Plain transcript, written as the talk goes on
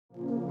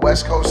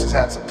West Coast has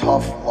had some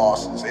tough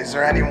losses. Is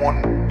there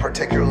anyone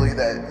particularly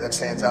that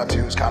stands out to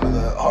you as kind of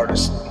the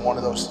hardest one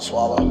of those to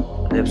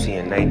swallow? Nipsey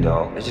and Nate,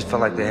 dog. It just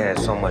felt like they had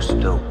so much to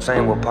do.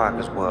 Same with Pac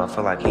as well. I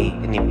feel like he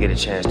didn't even get a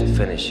chance to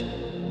finish.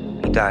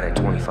 He died at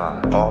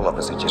 25. All of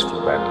us had just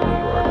flew back to New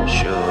York.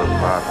 Suge,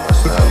 Pac,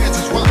 myself.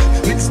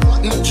 Niggas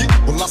plotting to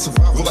kick. Will I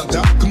survive? Will I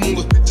die? Come on,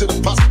 let's picture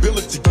the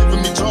possibility.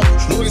 Giving me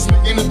trouble. Lawyers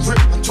making a grip.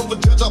 I told the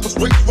judge I was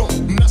raised wrong.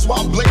 And that's why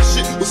I blame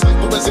shit. Was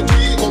hyper as a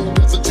kid, old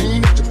as a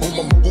teenager. On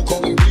my mobile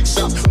calling big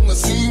shots. On the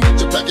scene,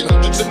 you're packing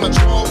hundreds in my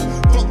draw.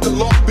 Fuck the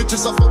law,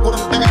 bitches. I fuck what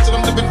I'm asking.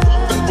 I'm living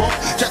rough and raw.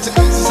 Catching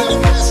answers at a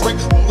fast rate.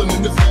 Rolling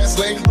in the fast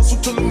lane. Hustle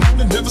till the moon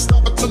and never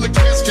stop until the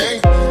cash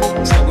came.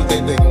 It's like what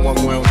they think. I'm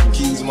walking around with the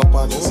keys in my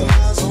pockets.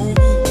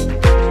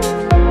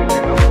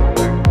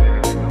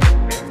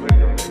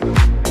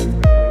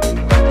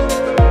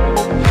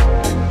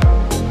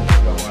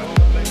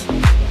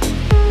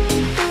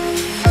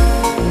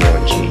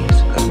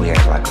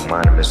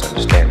 Minor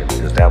misunderstanding,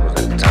 because that was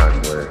at the time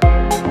where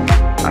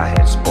I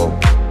had spoke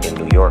in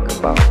New York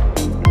about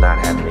not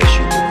having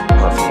issues with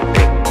Puffy and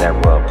Big.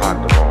 That rub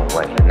popped the wrong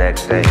way. The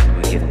next day,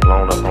 we getting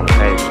blown up on the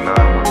page,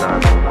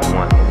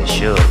 91911, and it's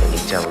Suge, and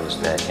he's telling us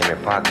that him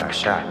and Pac got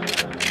shot.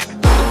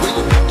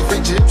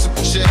 Raise your hips and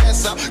push your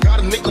ass out. Got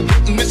a nigga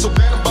waiting me so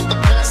bad I'm about to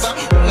pass out.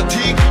 Wanna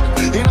dig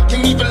it, and I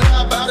can't even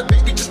lie about it,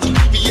 baby. Just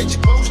alleviate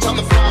your clothes, time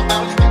to fly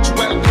out. Got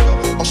you at a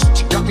club, oh shit,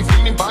 you got me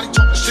feeling body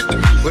talking shit to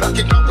me, but I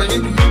can't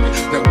comprehend the meaning.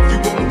 Now if you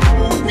wanna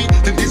roll with me,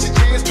 then there's a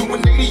chance to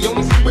an 80 on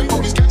the freeway.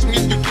 Always catch me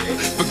if you can.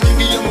 Forgive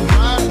me, I'm a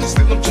ride,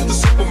 still I'm just a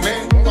simple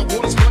man. All I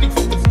want is money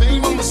for the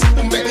fame, I'm a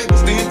simple man.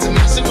 It's the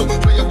international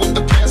player with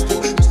the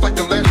passport, just like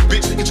a ladder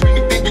bitch. You treat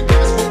me think you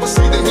ask for, but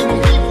see that him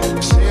and me.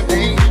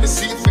 Champagne, in the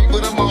seat,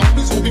 favorite of my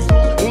homies will be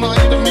flowing on our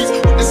enemies.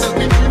 This has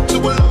been true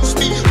to a low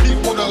speed.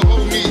 People wanna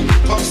hold me,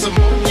 pop some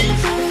more weed.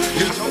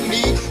 You don't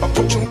need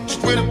approaching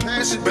with a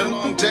passion, been a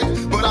long day,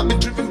 but I've been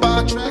driven by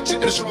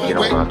attraction in a strong way. Get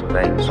on out the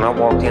Vegas. When I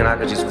walked in, I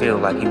could just feel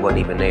like he wasn't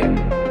even there.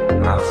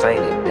 And I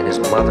fainted, and his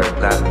mother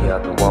got me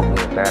up and walked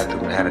me in the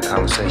bathroom and had a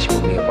conversation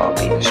with me about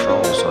being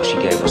strong, so she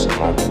gave us a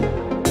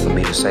moment for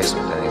me to say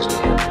some things to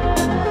him.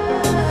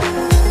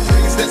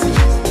 That's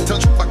easy. Tell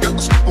you I got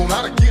the scoop on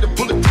how to get a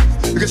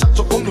bulletproof. Because I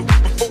took on the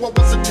roof before I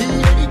was a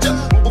teenager.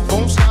 Mobile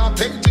phone, style,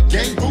 pager,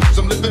 gang groups.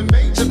 I'm living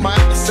major, my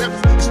adversary.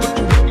 It's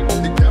looking ready,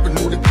 they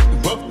paranoid, they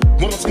rough.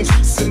 One of some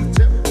streets in the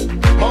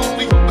terror. My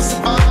only hope is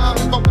survive.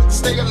 If I was to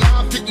stay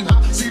alive, getting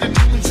high, see the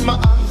dreams in my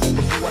eyes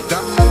before I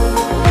die.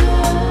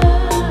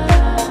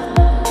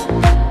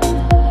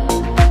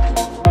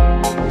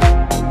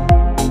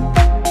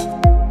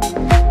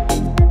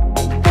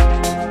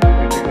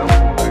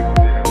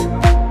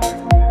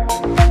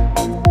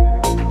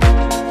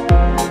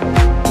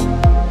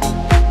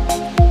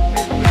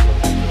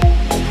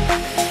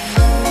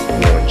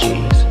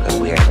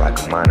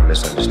 Minor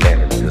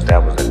misunderstanding, because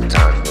that was at the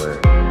time where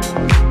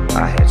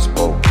I had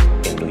spoke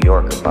in New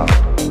York about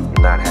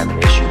not having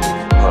issues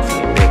with Puffy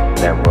and Big.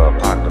 That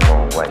rub popped the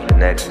wrong way. The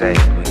next day,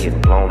 we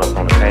getting blown up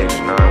on the page,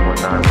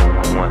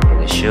 91911,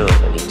 and it's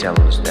Suge, and he's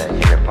telling us that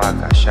him and Pac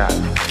got shot.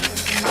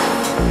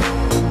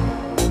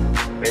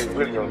 They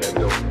really on that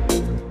dope.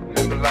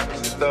 Remember like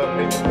it's a thug,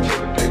 nigga, chill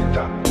the day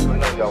top. I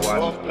know y'all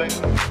watching.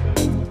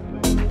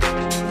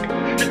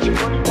 Get your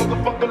money,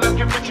 motherfucker, let's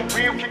get rich and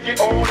real, kick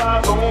it, all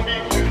eyes on me.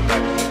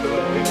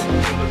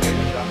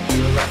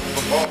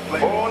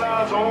 All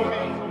eyes on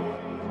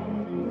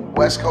me.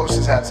 West Coast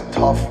has had some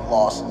tough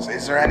losses.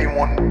 Is there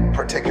anyone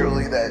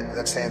particularly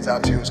that stands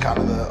out to you as kind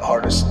of the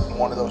hardest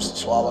one of those to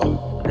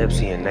swallow?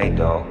 Nipsey and Nate,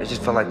 dog. It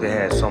just felt like they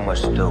had so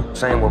much to do.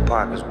 Same with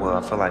Pac as well.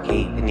 I feel like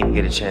he didn't even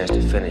get a chance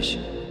to finish.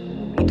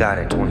 He died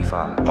at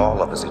 25.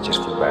 All of us had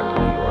just flew back to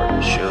New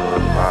York.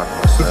 Suge, Pac,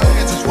 myself.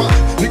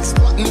 Niggas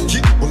plotting to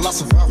kick. Will I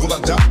survive? Will I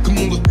die? Come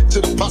on, let's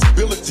picture the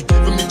possibility.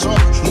 Giving me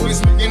trouble.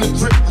 Lawyers making a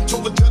grip. I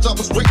told the judge I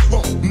was raised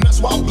wrong. And that's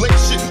why I blame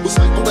shit. Was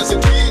hyper as a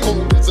kid,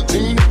 old as a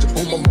teenager.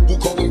 On my mobile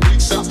calling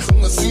big shots.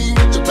 On the scene,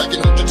 you're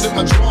packing hundreds in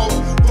my draw.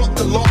 Fuck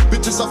the law,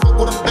 bitches. I fuck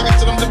what I'm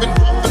asking. I'm living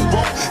rough and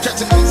raw.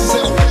 Catching answers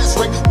at a fast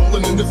rate.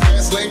 Rolling in the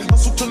fast lane.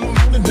 Hustle till the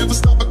moon and never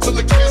stop until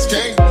the cash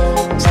came.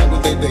 It's like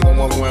what they think. I'm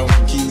walking around with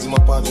the keys in my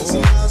pockets.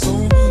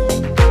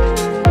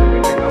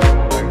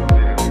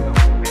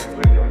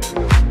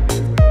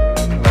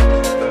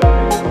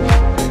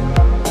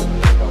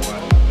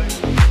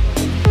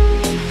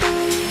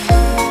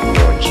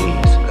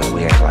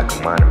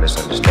 Minor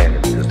misunderstanding,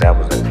 because that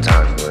was at the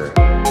time where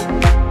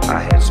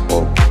I had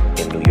spoke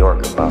in New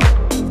York about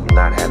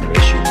not having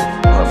issues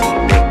with Puffy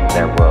and Big.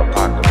 That rub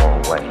popped the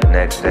wrong way. The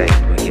next day,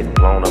 we getting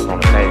blown up on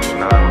the page,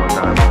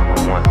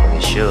 91911, and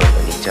it's Suge,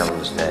 and he's telling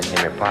us that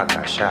him and Pac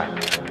got shot.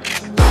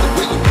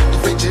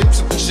 Raise your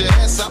hips and push your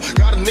ass out.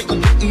 Got a nigga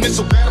waiting me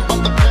so bad I'm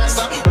about to pass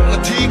out. Wanna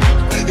dig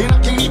it, and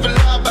I can't even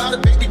lie about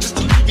it, baby. Just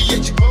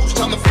alleviate your clothes,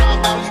 time to fly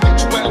out. Got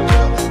you at a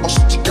club, oh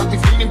shit, you got me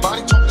feeling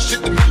body talking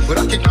shit to me, but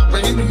I can't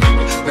comprehend the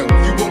meaning. Now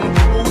if you wanna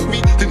roll with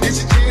me, then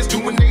there's a chance to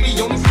an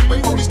 80 on the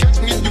freeway. Always catch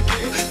me if you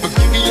can.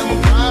 Forgive me, I'm a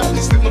ride,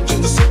 still I'm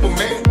just a simple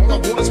man. All I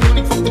want is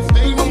money for the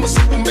fame, I'm a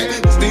simple man.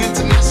 It's the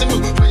international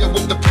player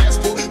with the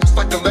passport, just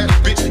like a ladder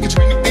bitch.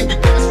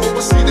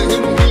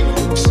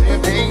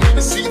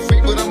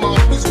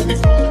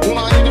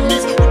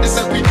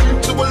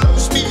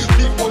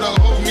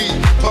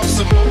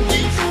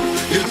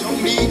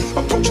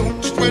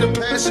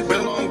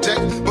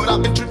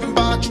 I've been driven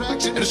by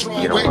attraction in a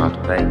strong Get way. on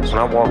out the Vegas. When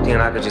I walked in,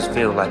 I could just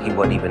feel like he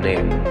wasn't even there.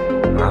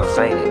 And I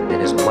fainted,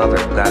 and his mother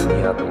got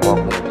me up and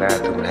walked me in the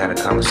bathroom and had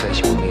a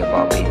conversation with me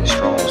about being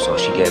strong. So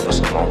she gave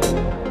us a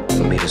moment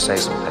for me to say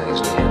some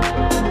things to him.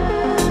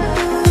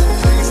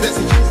 Things that's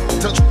a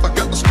easy touch. I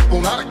got the scoop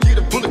on how to get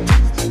a bullet.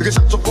 Because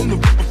I took from the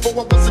roof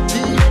before I was a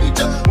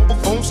teenager. Mobile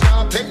phone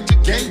style,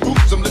 pager, gang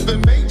groups. I'm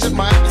living major,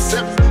 my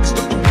adversary.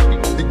 Stuck the money,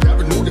 they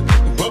never knew they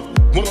couldn't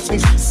bump. One of some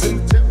seats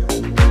in the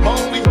temple. My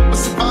only hope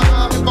is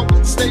survive. If I was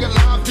to stay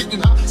alive,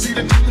 getting high, see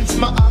the demons in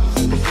my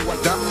eyes before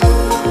I die.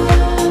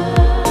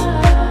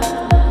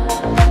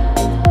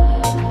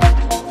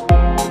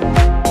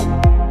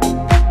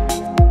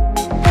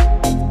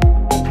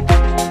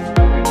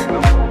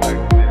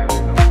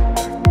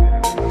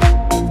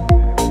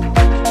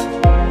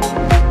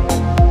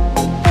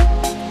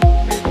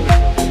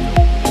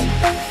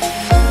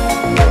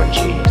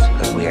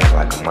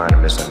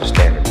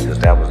 Misunderstanding, because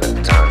that was at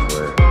the time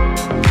where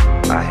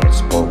I had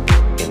spoke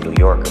in New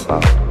York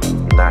about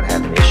not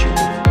having issues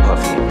with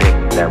Puffy and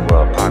Nick that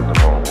were popped the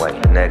wrong way.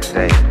 The next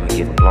day, we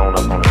getting blown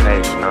up on the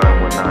page for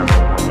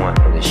 919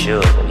 111, and it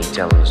should, and he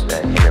telling us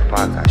that him and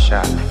Pac got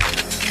shot.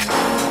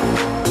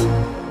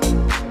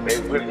 They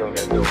really on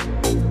that dope.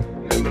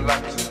 Remember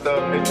like some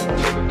stuff, nigga,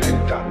 till the day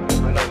they die.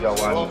 I know y'all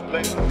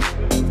watching.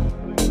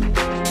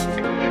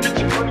 Get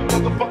your money,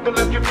 motherfucker,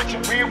 let's get rich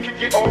and real,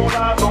 kick it, all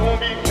eyes on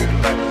me.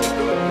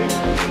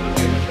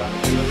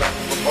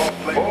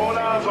 All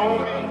eyes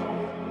on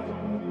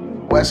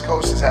me. West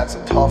Coast has had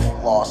some tough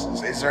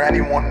losses. Is there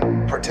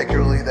anyone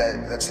particularly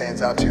that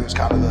stands out to you as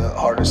kind of the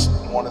hardest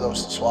one of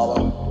those to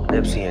swallow?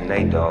 Nipsey and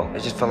Nate, dog,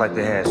 it just felt like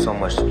they had so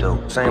much to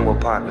do. Same with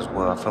Pac as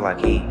well. I feel like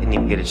he didn't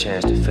even get a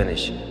chance to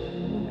finish.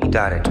 He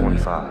died at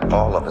 25.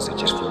 All of us had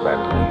just flew back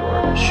to New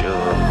York.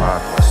 Suge,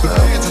 Pac, The myself.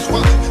 fans is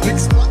wild,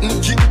 niggas plotting to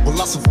kick.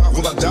 Will I survive?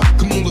 Will I die?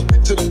 Come on, let's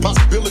get to the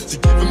possibility.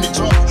 Giving me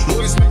trouble.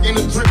 Lawyers making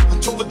a trip. I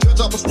told the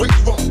judge I was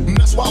raised wrong. And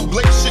that's why I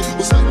blame shit.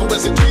 Was psycho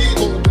as a kid,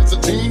 old as a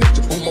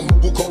teenager. On my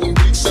mobile calling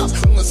big shots.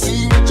 On the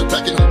scene, you're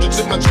packing hundreds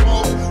in my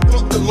drawer.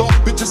 Fuck the law,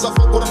 bitches. I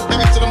fuck with a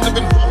fast and I'm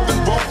living rough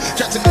and raw.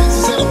 Catching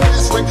answers at a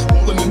fast rate.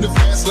 Rolling in the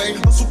fast lane.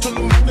 Hustle till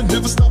the moon and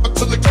never stop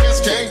until the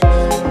cash came.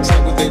 Say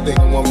what they think.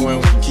 I'm walking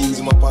around with the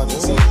keys in my pocket.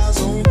 All eyes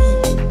on me.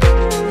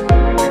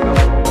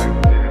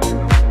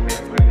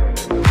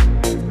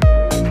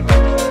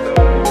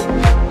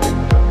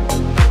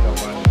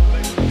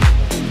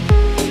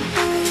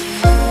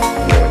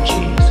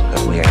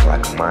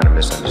 Minor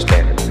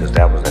misunderstanding, because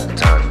that was at the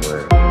time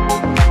where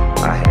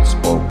I had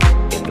spoke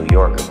in New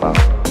York about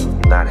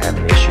not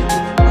having issues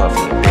with Puffy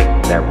and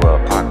Nick that were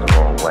popped the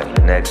wrong way.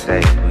 The next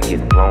day, we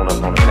getting blown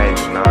up on the page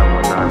for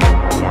 919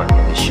 111,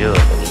 and it should,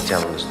 and he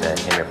telling us that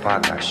him and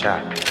Pac got shot.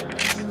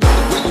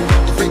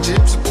 Raise your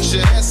hips and push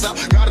your ass out.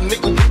 Got a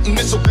nigga waiting,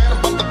 it's so bad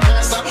I'm about to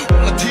pass out.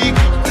 Wanna dig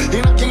up,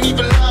 and I can't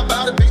even lie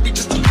about it, baby.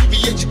 Just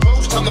alleviate your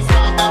clothes, time to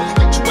fly out.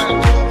 Get you out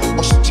of club.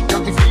 Oh shit, you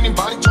got me feeling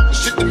body talking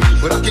shit to me,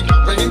 but I can't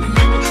comprehend the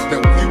meaning. Now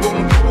if you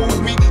wanna roll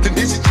with me, then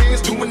there's a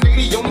chance doing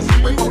 80 on the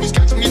freeway. Always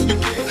catch me if you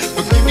can.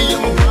 Forgive me,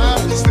 I'm a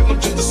ride. Still I'm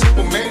just a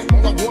simple man.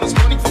 All I want is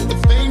money from the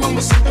fame. I'm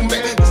a simple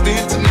man. It's the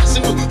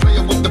international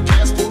player with the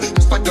passport.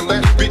 Just like the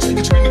last bitch.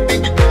 It's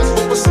anything you ask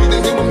for, but see the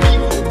him of me.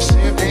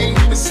 Champagne,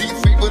 you can see it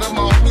fake, but I'm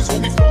always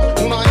on me floor.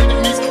 On our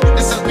enemies,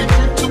 this has been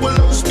true to a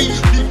low speed.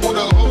 Deep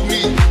wanna hold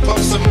me,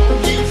 pump some more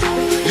heat.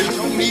 You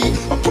know me,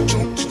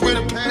 approaching with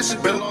a passion.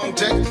 Been a long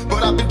day,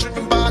 but I've been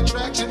driven by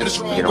attraction in a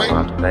strong Get way.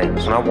 on out the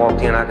Vegas. When I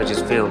walked in, I could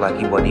just feel like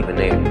he wasn't even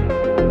there.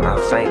 And I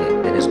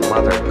fainted, and his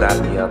mother got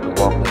me up and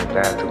walked me in the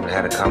bathroom and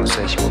had a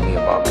conversation with me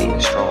about being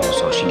strong.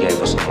 So she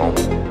gave us a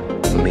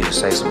moment for me to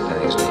say some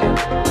things to him.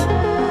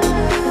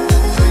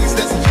 Things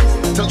that's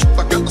easy touch.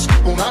 I got the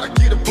scoop on how to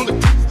get a bullet.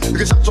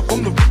 Because I took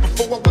from the roof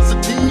before I was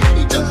a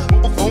teenager.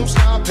 Mobile phone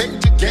style,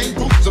 pager, gang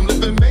groups. I'm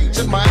living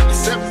major, my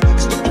adversary.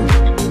 Stuck the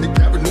money, they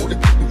paranoid, they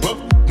couldn't bump.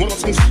 One of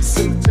some seats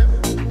in the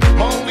temple.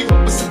 My only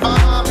hope is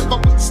survive. If I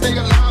was to stay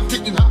alive,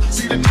 getting high,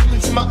 see the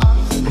demons in my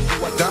eyes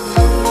before I die.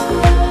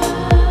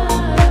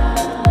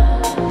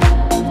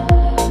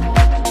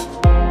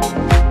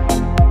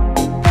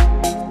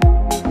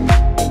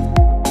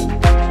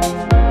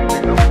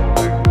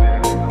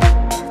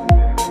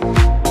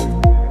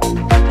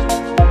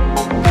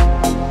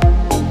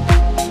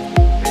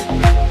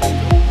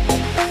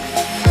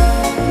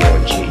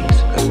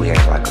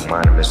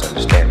 Minor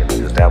misunderstanding,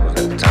 because that was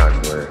at the time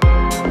where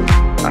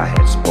I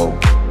had spoke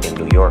in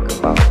New York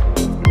about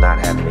not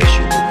having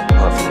issues with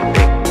Puffy and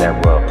Nick that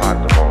were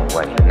popped the wrong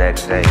way. The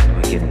next day,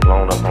 we getting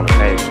blown up on the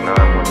page for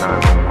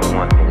 919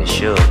 111, and it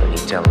should, and he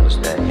telling us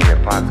that him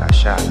and Pac got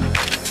shot.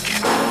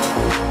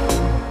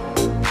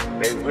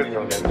 They really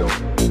on that dope.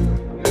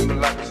 Remember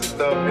like some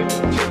stuff, nigga,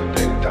 till the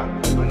day they die.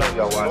 I know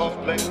y'all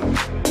watching.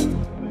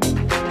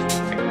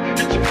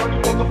 Get your money,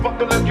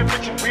 motherfucker, let's get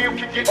rich and real,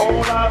 kick it,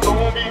 all eyes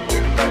on me.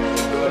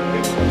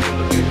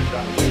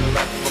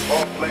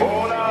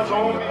 All eyes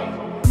on me.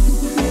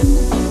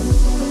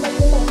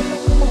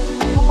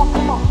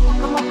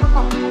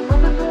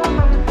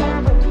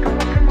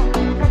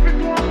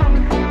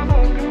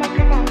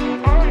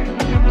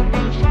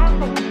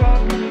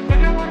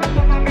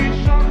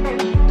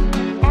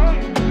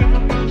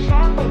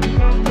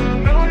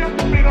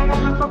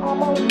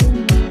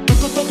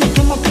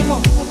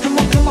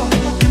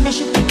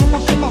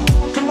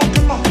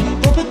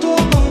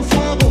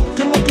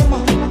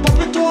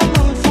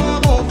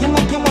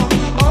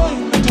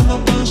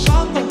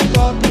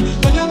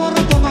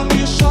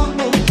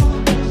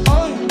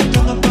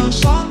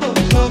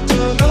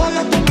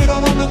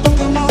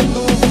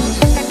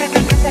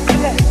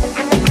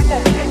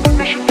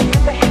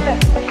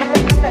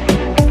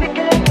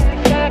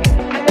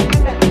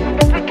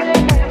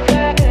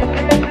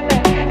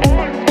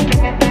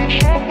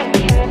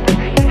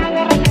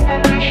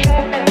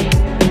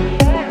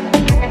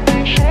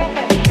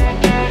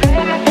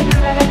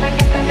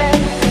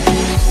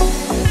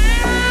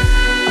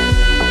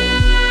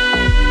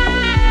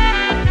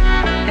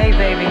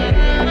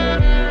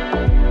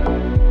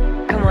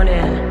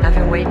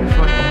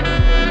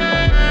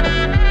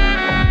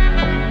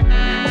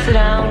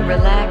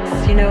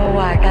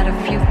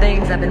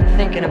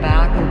 thinking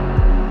about,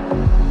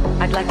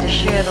 and I'd like to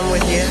share them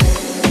with you.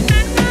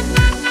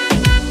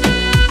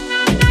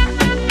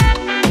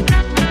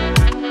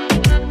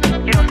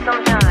 You know,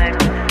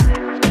 sometimes,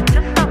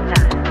 just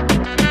sometimes,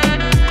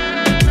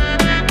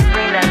 you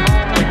bring that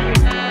home with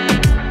you,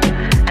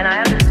 and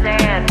I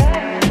understand.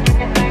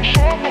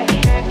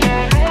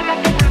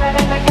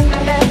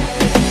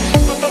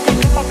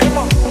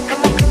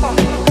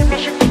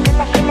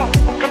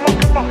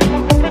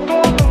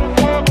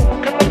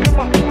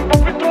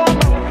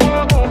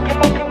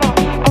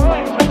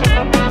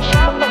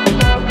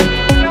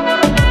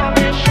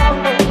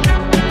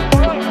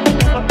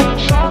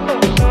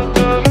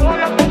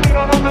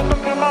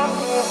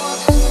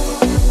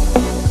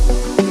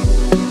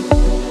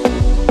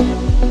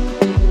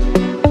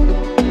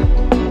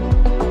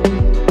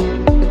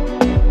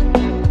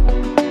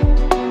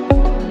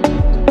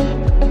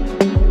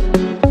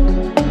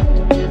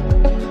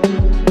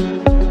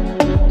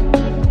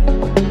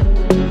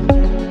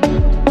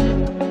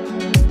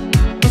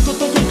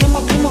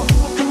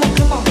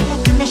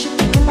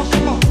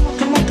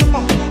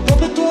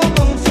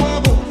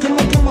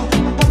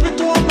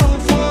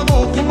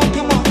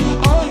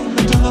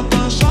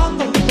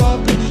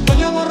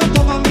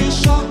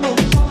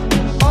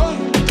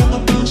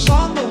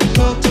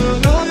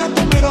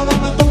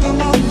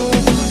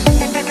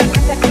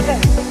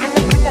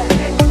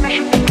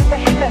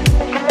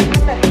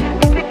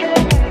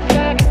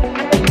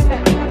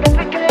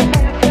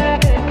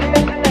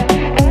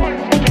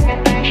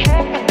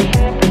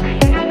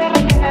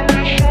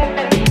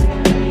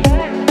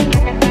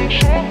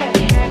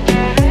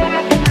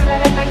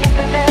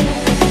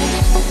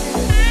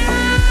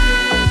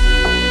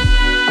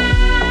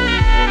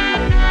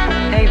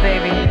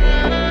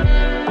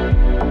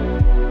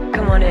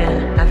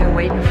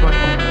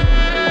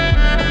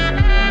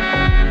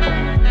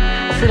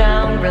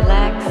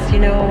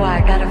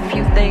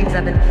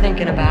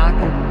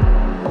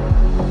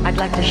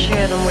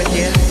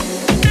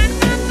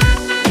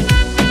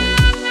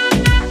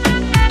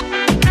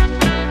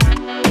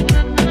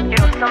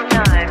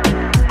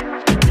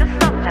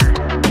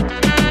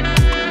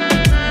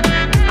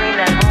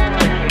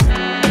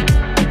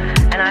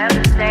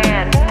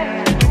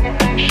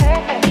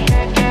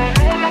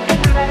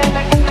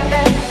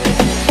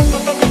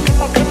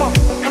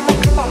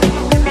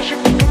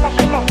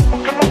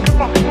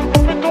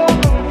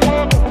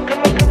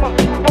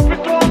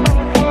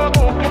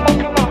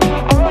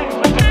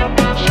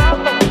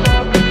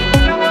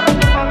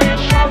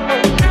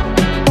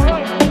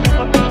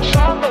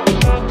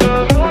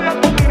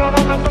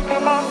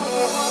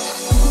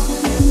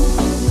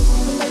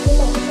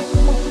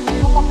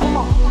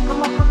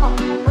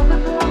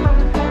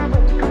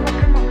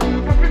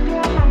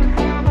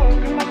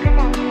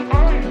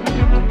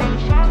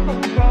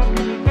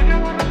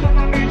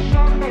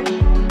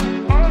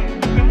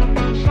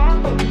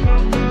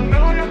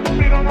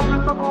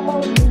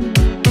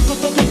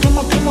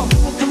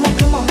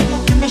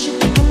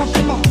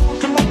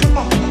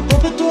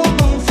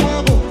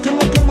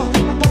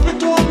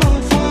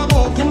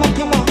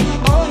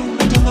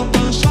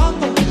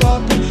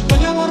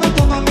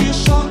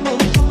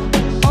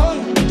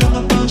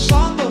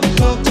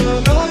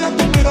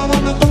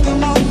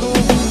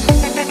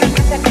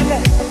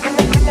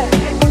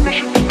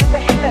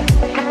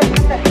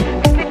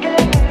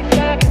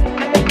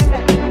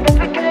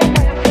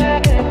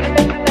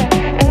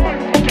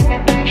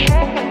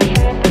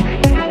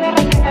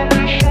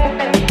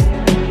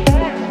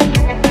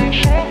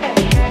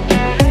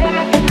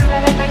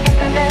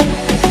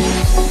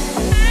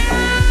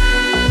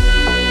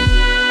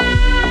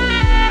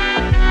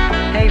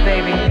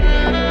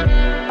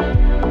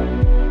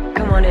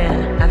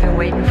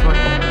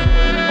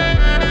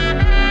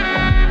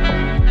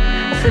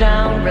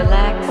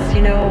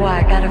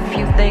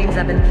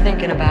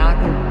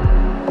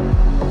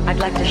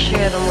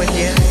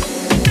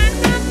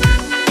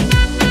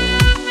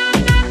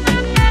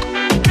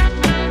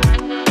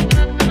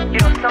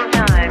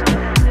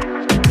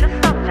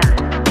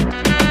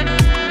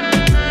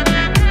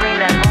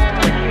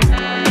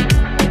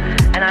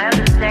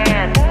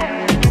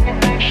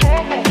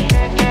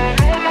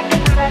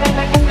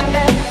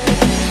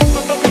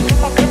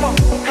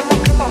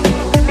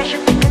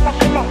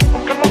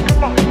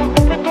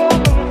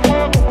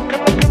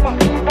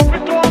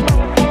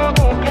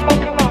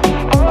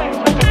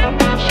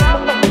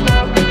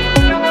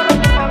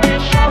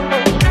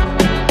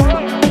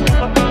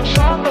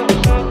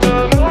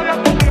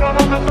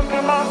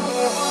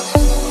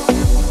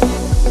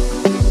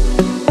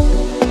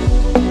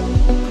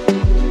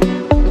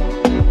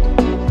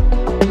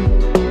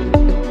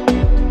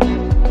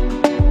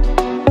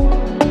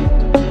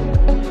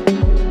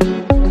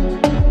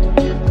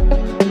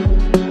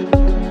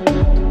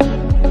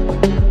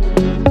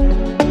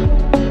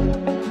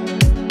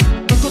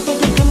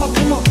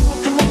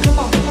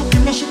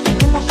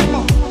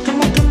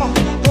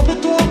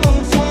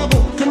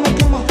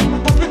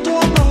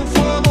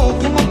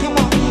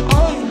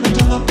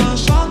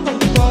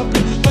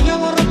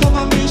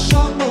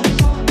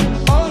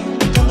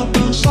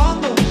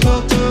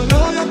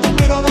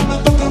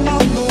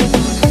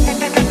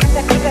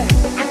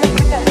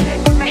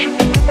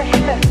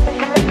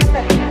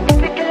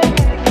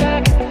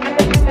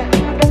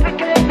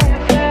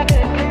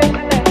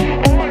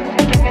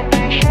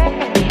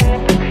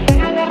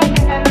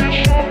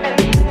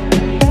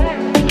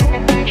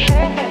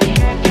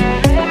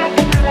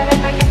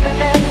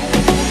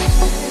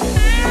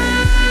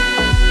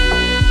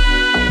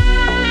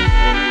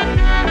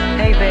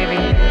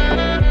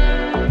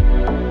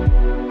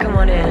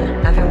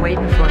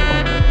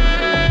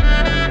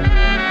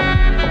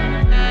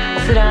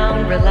 sit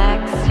down,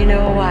 relax. You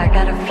know, I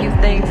got a few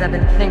things I've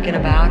been thinking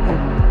about,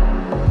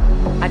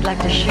 and I'd like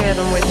to share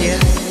them with you.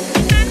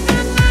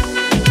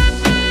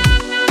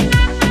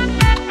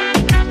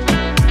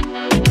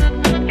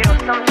 You know,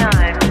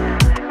 sometimes,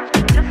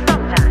 just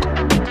sometimes,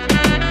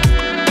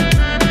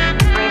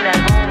 you bring that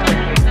home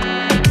with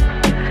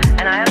you.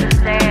 And I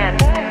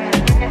understand.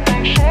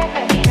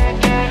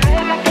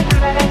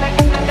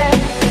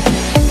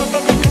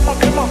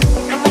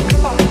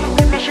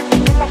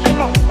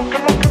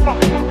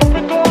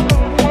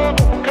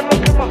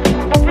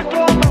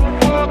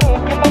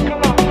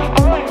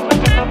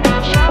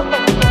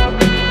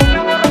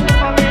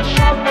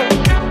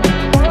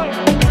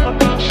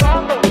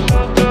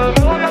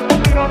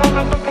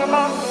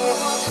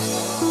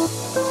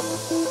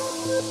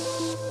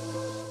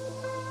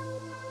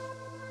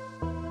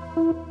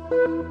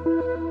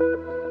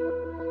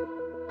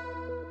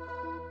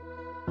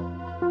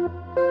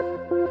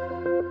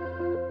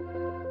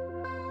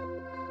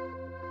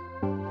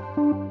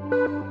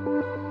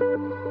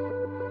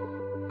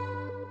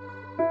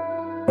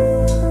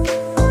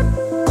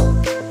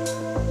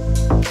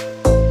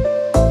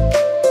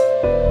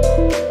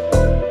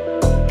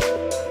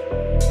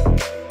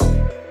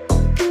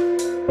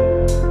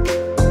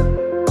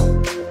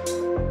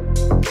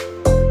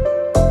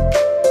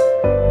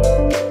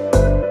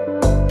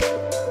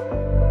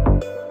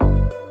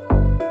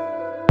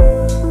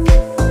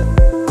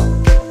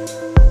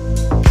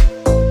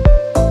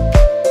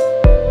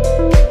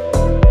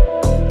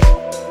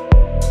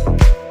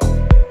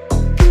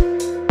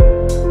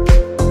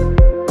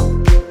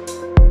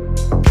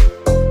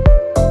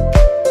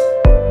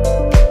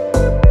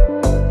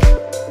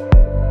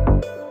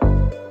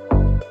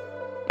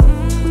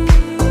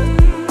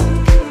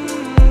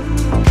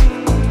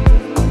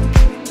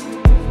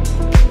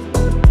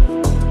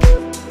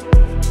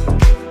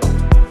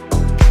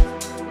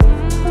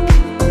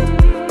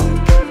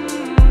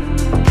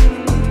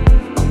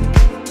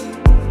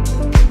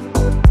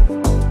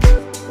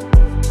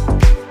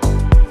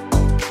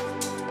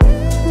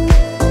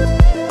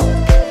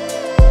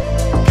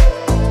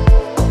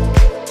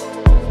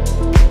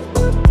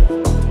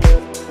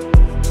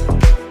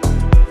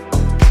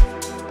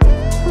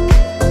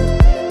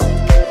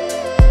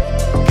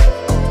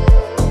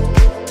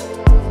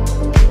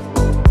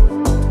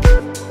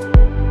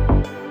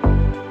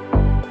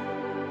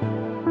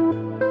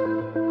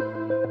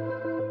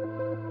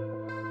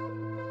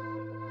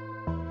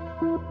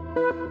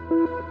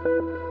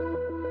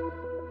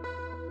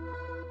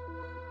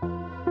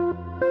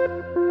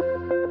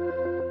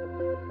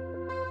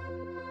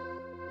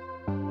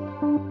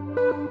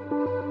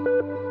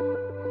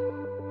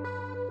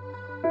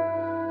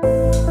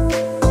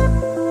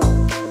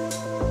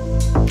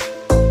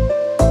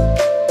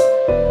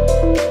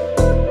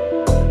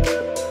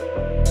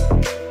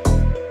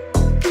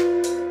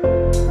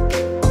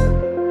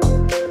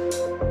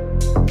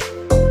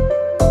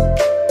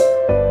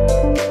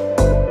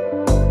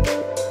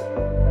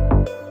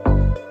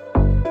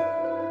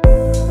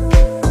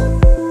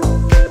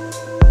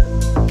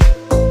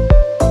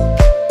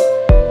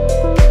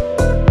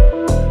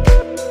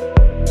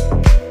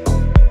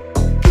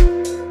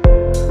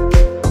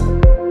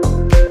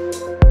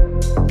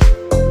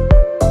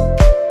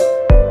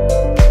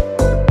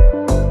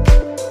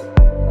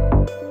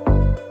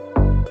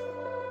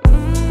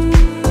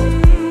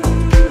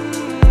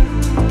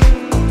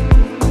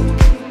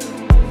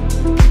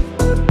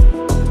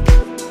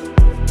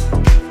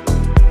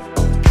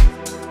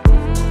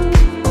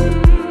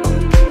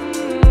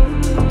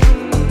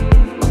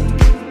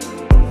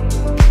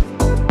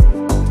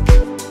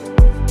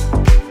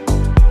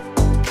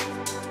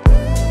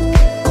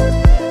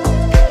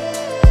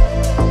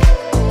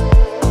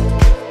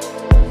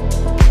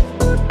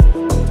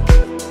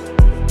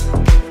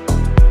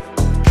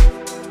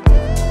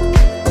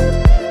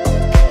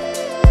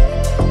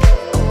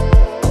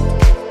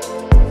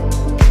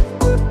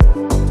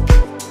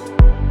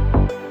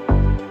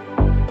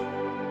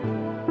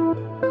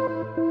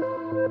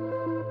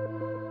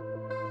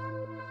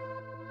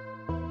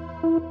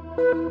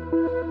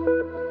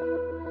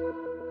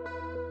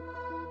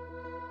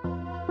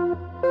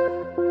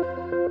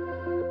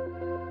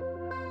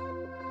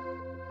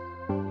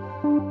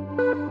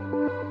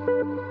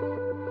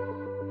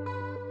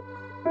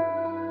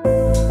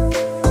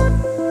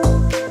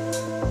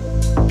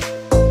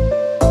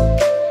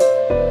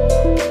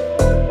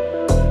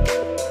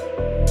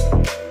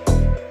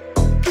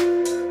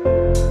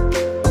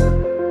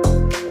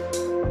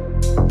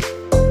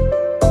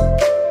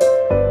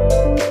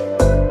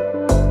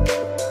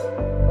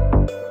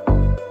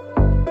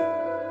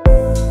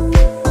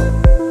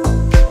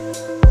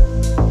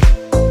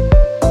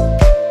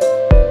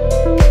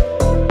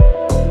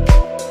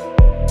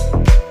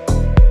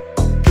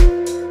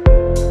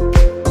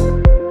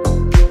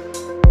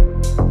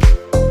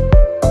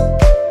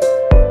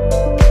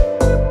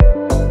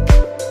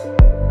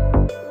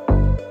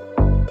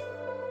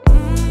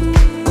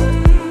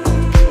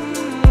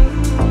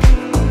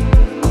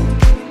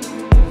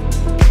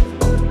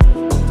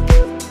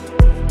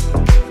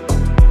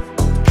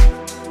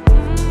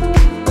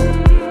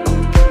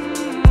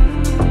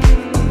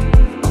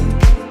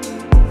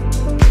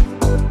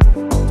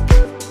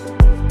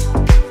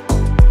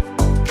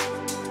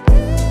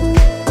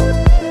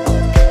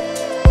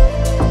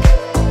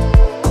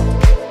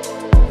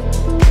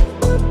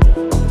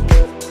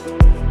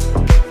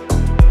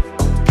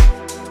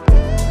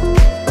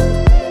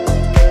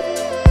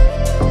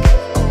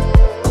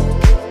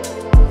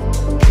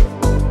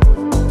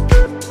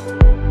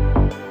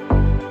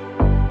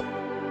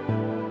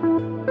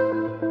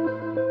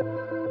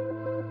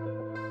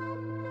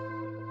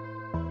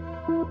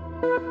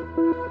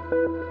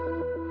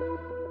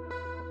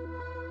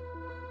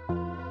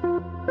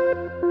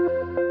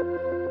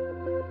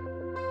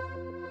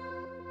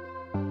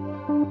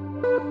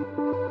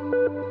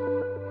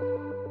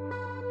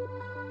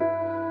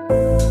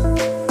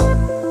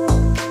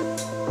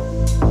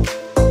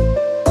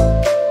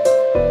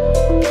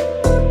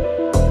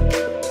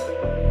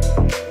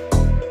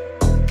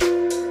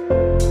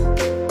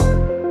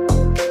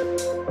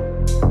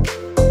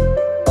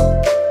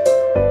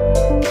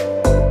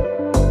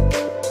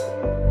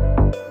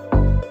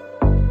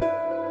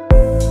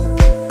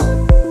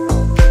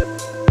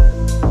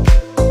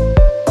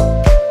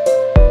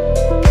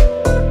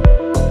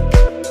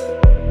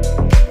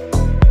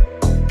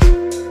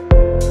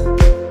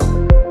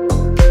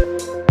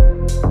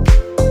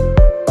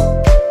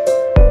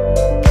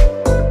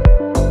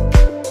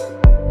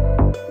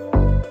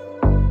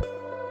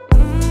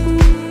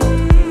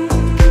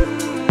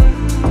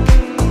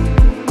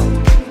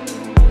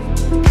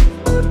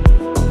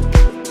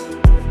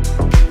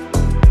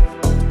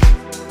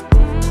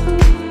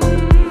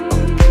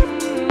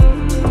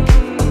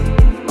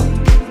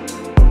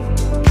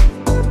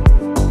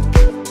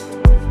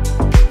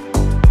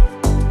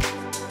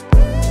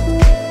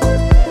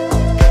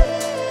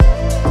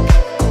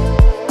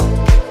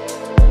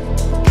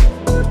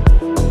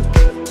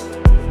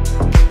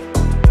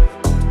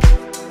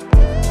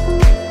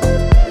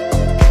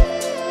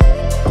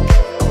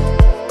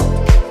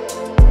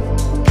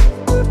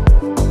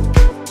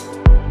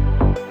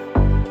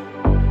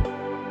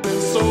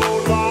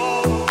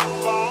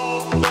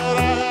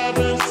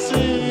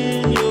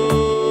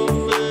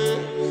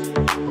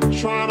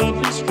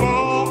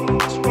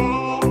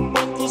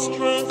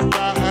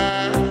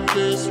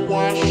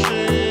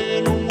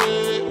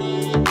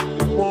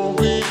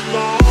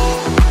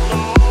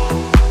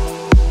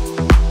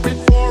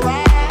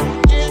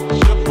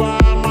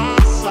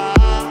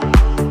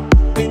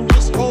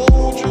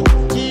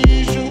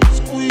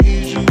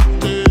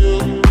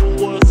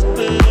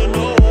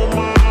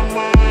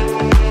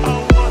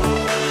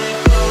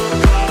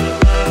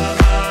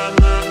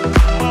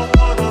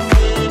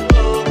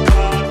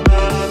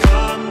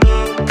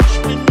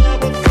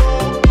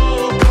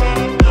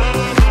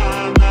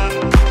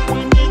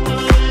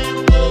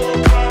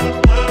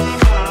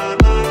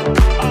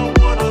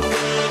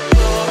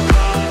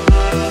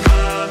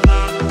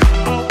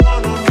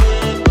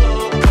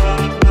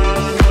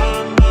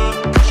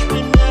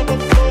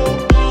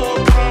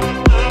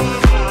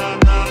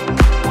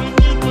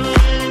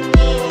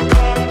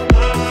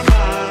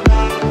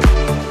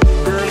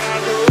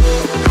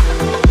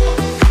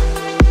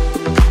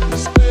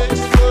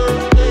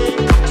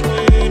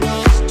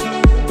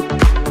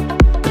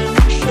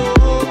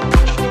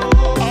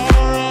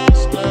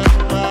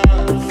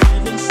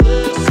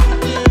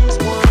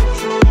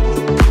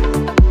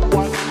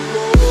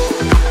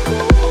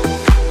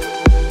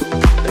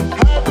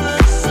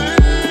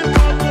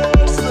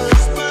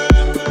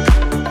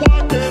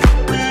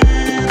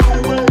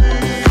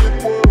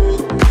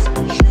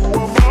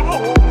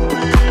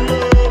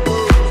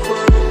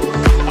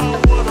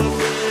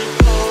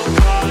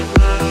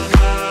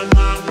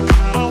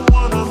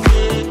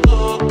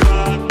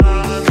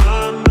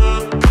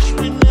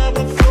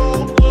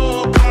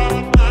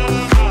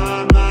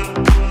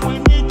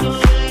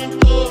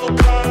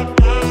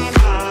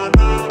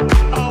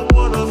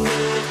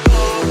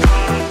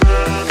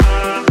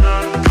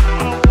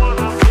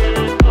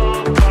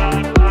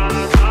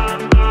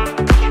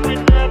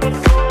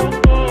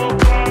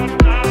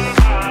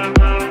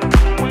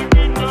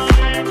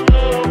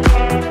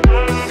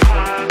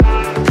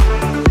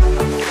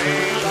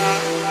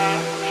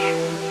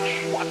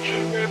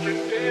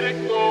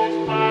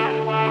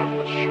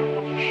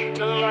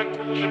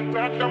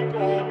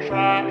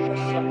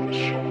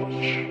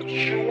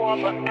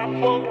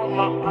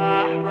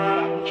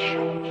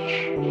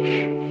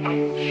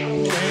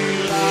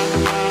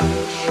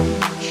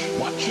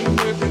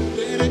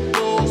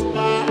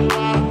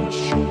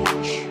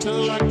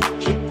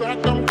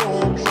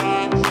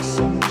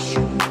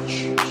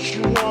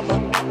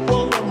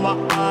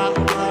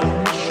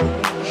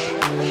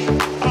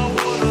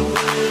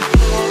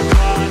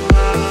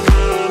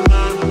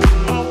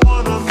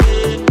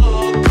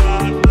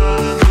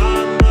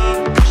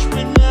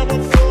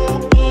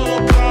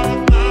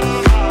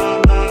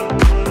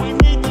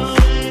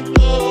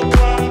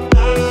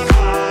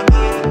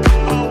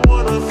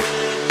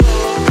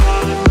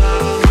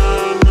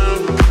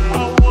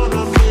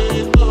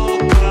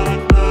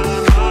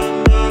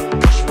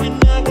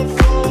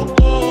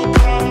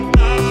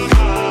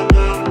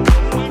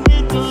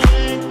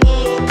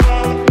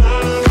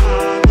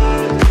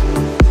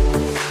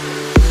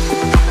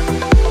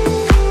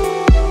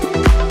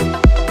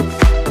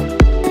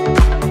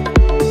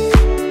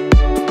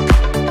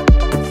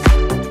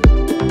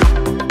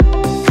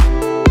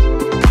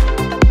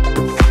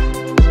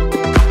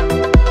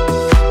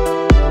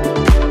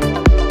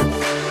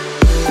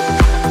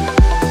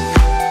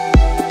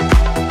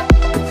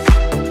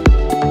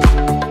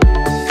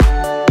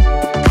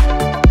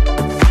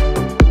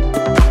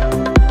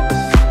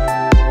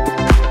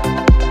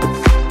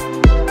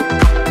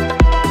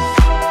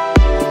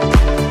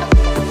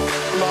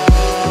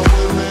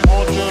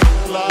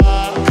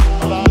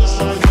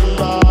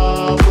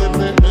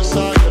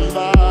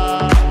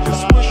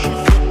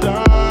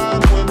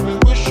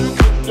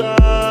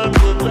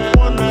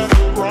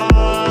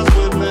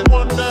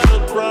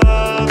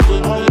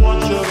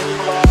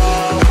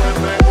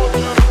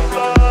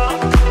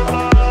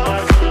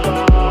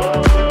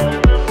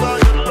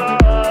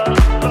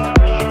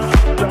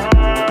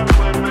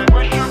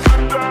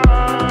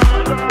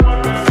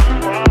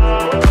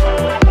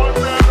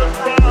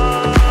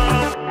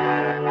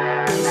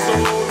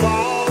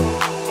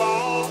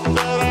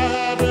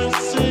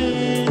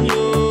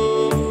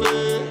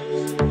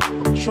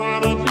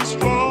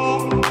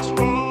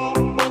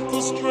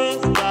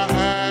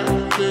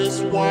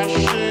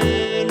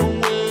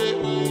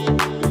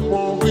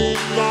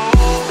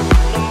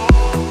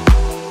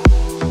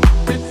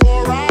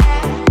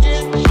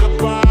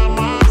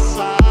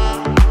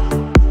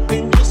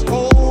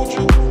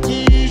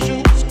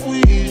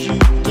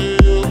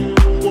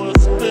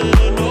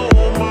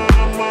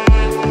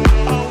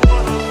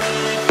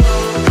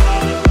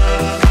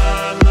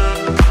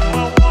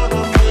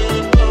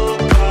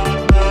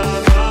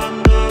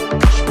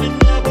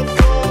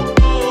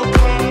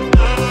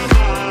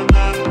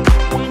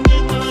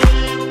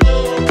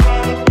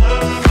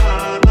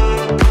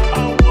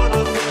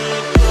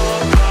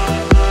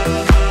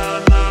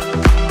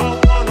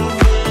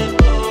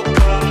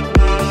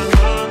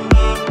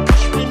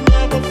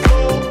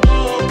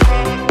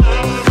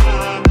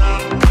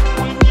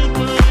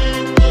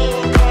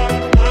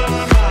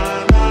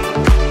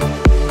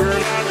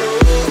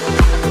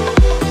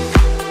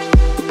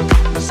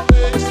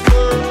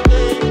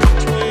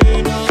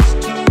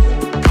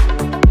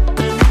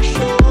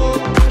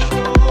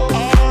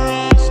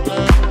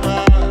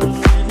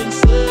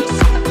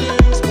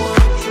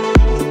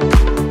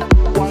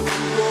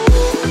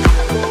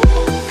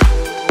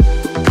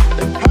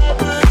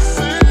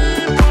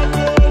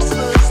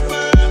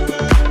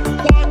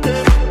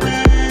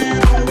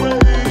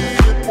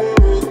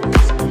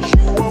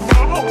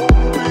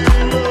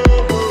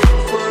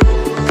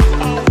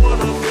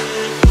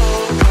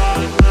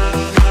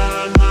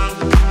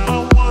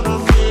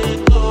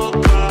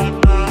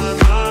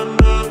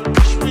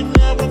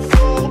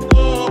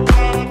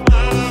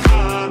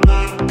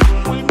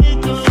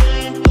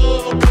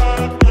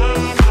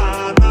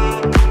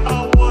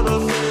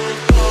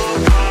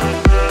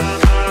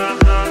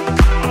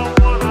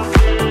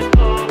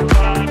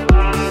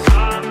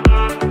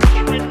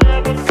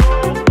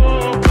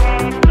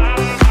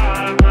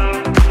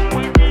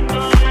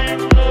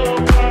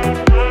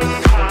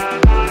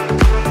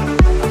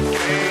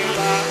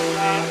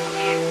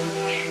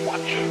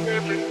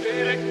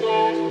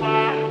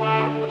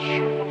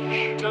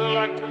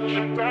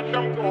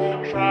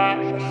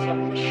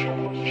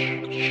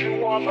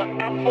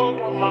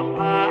 apple of my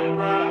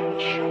eye.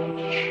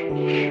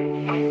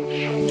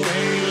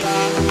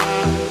 Can't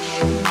lie.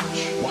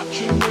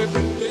 Watching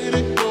every day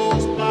that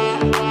goes by.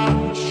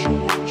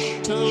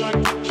 Till I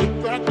get you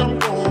back, I'm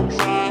gon'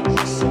 try.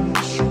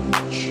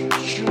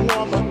 You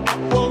are the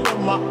apple of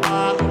my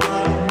eye.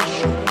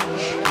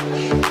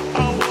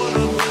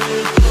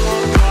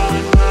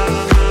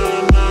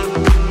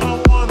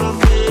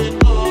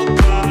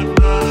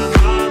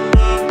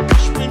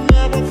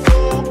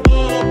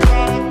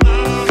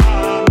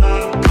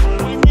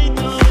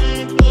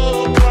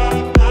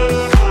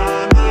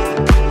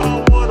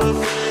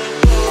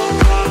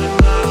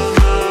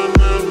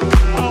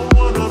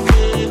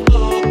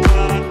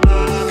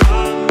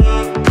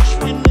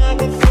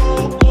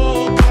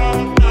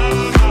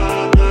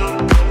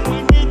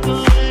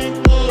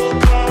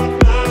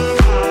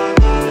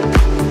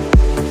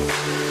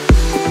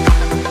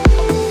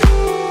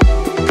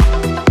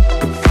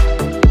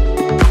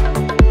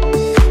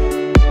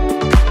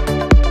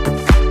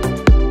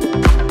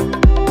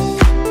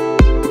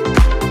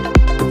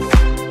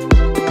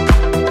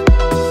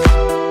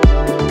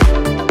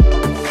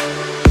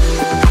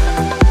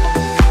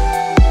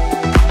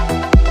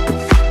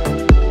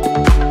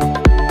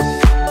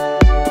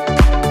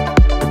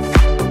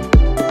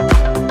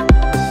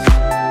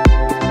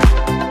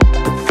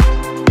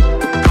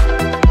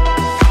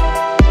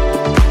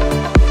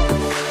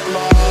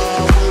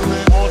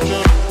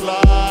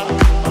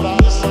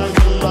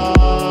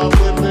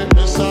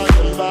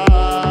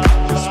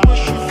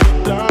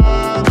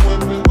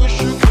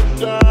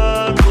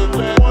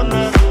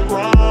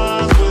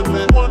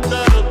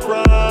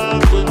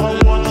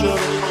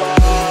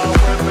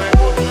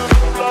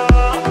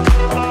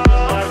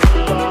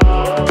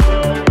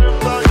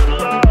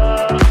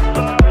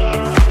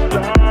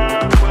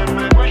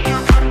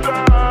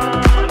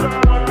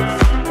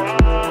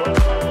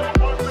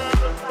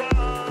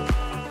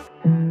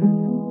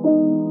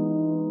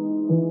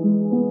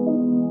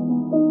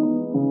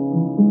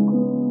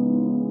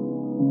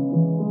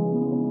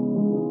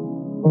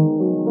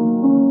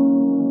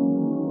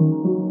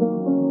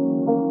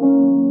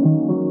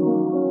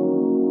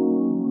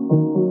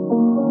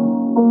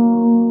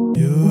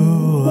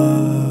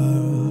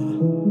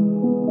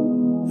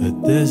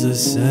 There's a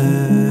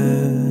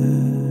sand,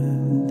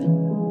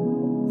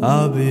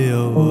 I'll be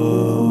your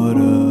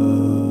water,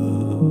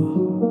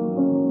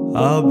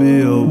 I'll be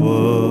your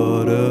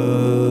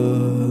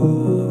water.